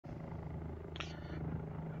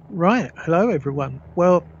Right, hello everyone.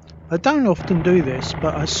 Well, I don't often do this,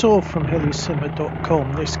 but I saw from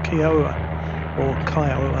helisimmer.com this Kiowa or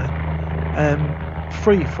Kiowa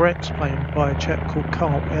free for X-Plane by a chap called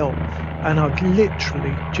KarlL, and I've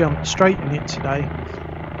literally jumped straight in it today.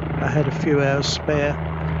 I had a few hours spare.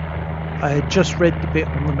 I had just read the bit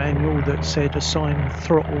on the manual that said assign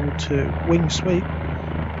throttle to wing sweep,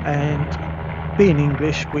 and being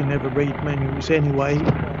English we never read manuals anyway.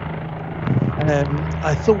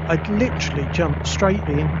 I thought I'd literally jump straight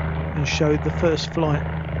in and show the first flight.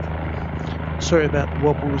 Sorry about the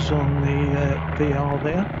wobbles on the VR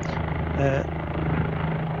there.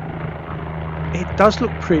 It does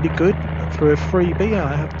look pretty good for a freebie,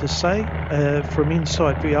 I have to say. From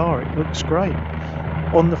inside VR it looks great.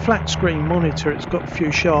 On the flat screen monitor it's got a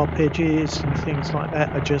few sharp edges and things like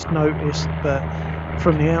that I just noticed, but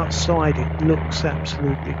from the outside it looks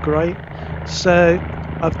absolutely great. So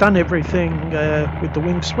I've done everything with the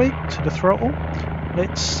wing sweep to the throttle.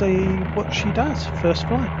 Let's see what she does first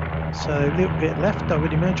flight. So a little bit left, I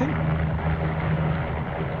would imagine.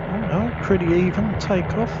 Oh no, pretty even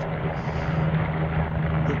takeoff.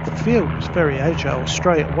 The field was very agile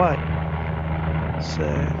straight away. So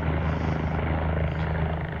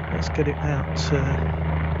let's get it out to,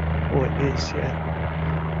 oh it is, yeah.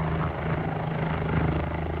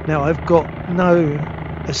 Now I've got no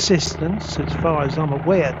assistance as far as I'm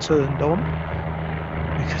aware turned on,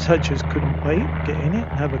 because I just couldn't wait, get in it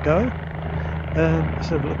and have a go. Let's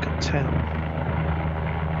have a look at town.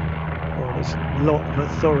 Oh, there's a lot of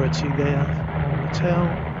authority there on the town.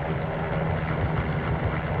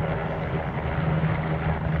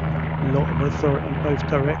 A lot of authority both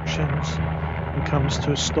directions. It comes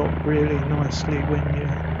to a stop really nicely when you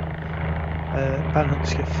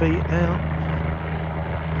balance your feet out.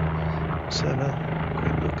 Let's have a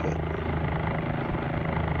quick look at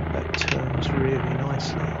that. Turns really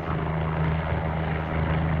nicely.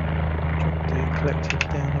 Drop the collective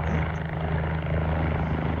down a bit.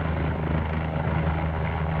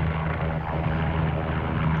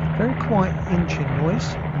 Very quiet engine noise,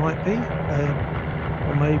 might be,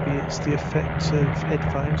 or maybe it's the effect of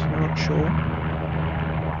headphones, I'm not sure.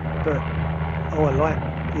 But oh, I like,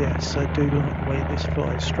 yes, I do like the way this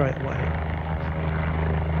flies straight away.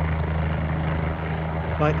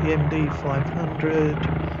 Like the MD500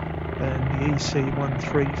 and the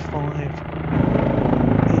EC135,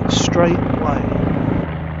 it's straight away,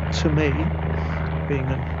 to me, being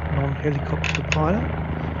a non-helicopter pilot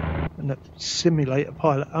and a simulator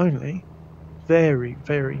pilot only, very,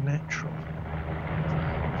 very natural.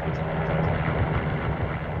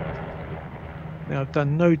 Now I've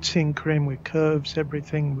done no tinkering with curves,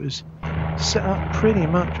 everything was set up pretty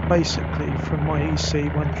much basically from my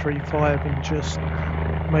EC135 and just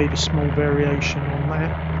made a small variation on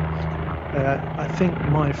that. I think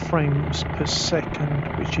my frames per second,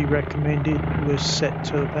 which he recommended, was set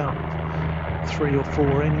to about 3 or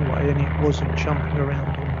 4 anyway, and it wasn't jumping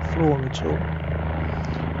around on the floor at all.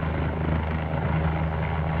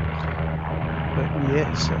 But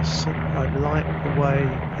yes, I like the way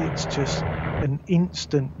it's just an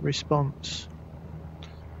instant response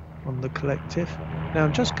on the collective. Now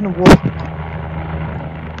I'm just going to walk.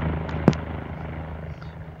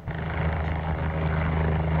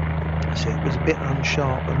 So it was a bit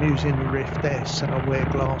unsharp. I'm using the Rift S and I wear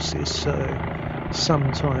glasses, so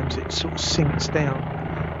sometimes it sort of sinks down,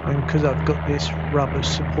 and because I've got this rubber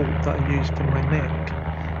support that I use for my neck,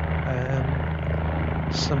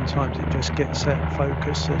 sometimes it just gets out of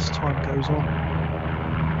focus as time goes on,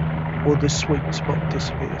 or the sweet spot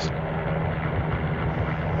disappears.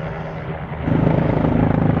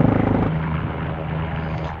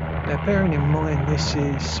 Now bearing in mind this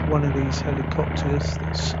is one of these helicopters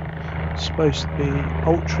that's supposed to be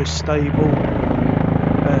ultra stable,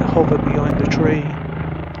 hover behind a tree,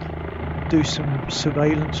 do some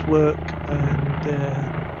surveillance work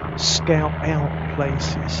and scout out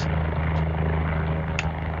places,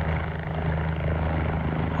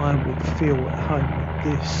 I would feel at home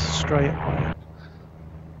with this straight away.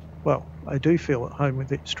 Well, I do feel at home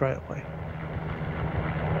with it straight away.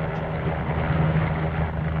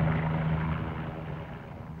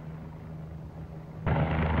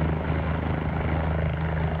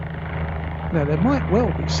 Now there might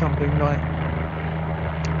well be something like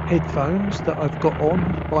headphones that I've got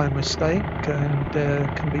on by mistake and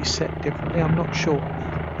can be set differently, I'm not sure.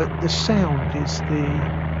 But the sound is the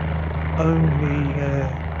only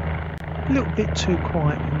little bit too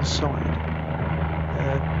quiet inside.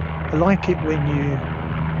 I like it when you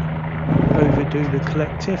overdo the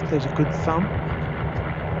collective, there's a good thump.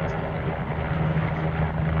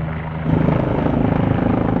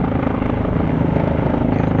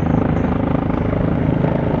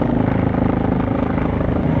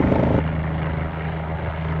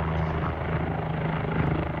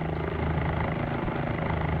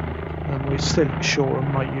 still at shore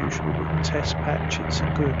on my usual little test patch. It's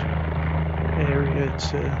a good area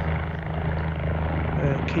to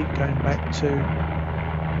keep going back to.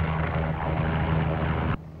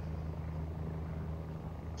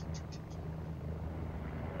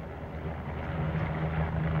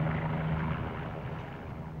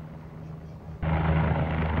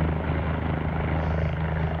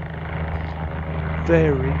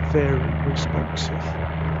 Very, very responsive,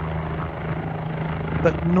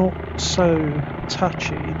 but not so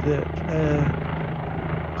touchy that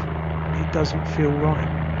it doesn't feel right.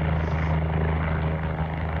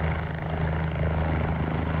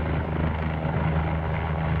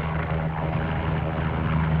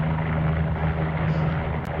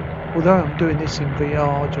 Although I'm doing this in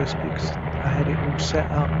VR just because I had it all set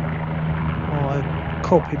up, I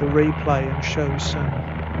copy the replay and show some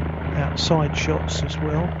outside shots as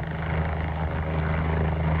well.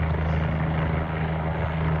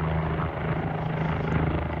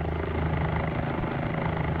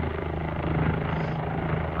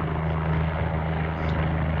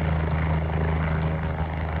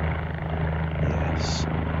 Yes,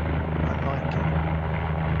 I like it.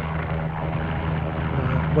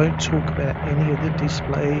 Won't talk about any of the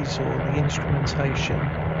displays or the instrumentation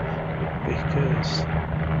because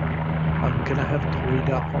I'm going to have to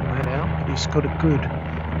read up on that out, but it's got a good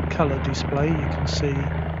colour display, you can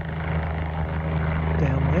see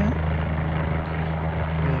down there,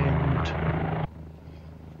 and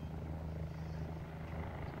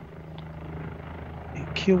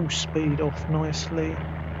it kills speed off nicely.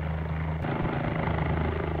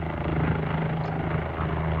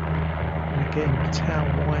 And again, tail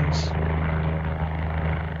wise,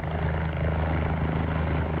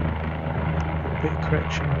 a bit of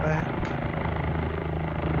correction back.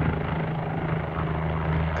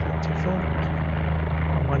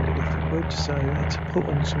 I wondered if it would, so I had to put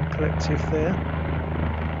on some collective there.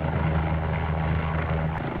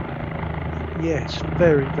 Yes,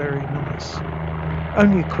 very, very nice.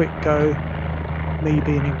 Only a quick go, me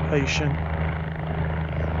being impatient.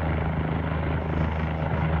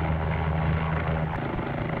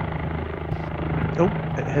 Oh,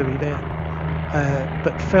 a bit heavy there.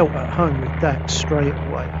 But felt at home with that straight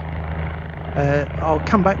away. I'll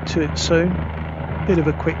come back to it soon. Bit of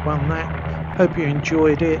a quick one that. Hope you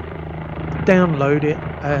enjoyed it. Download it.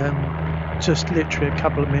 Just literally a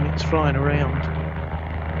couple of minutes flying around.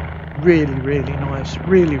 Really, really nice.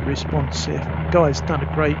 Really responsive. Guy's done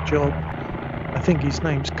a great job. I think his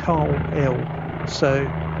name's KarlL. So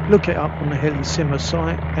look it up on the Helisimmer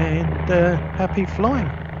site and happy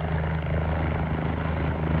flying.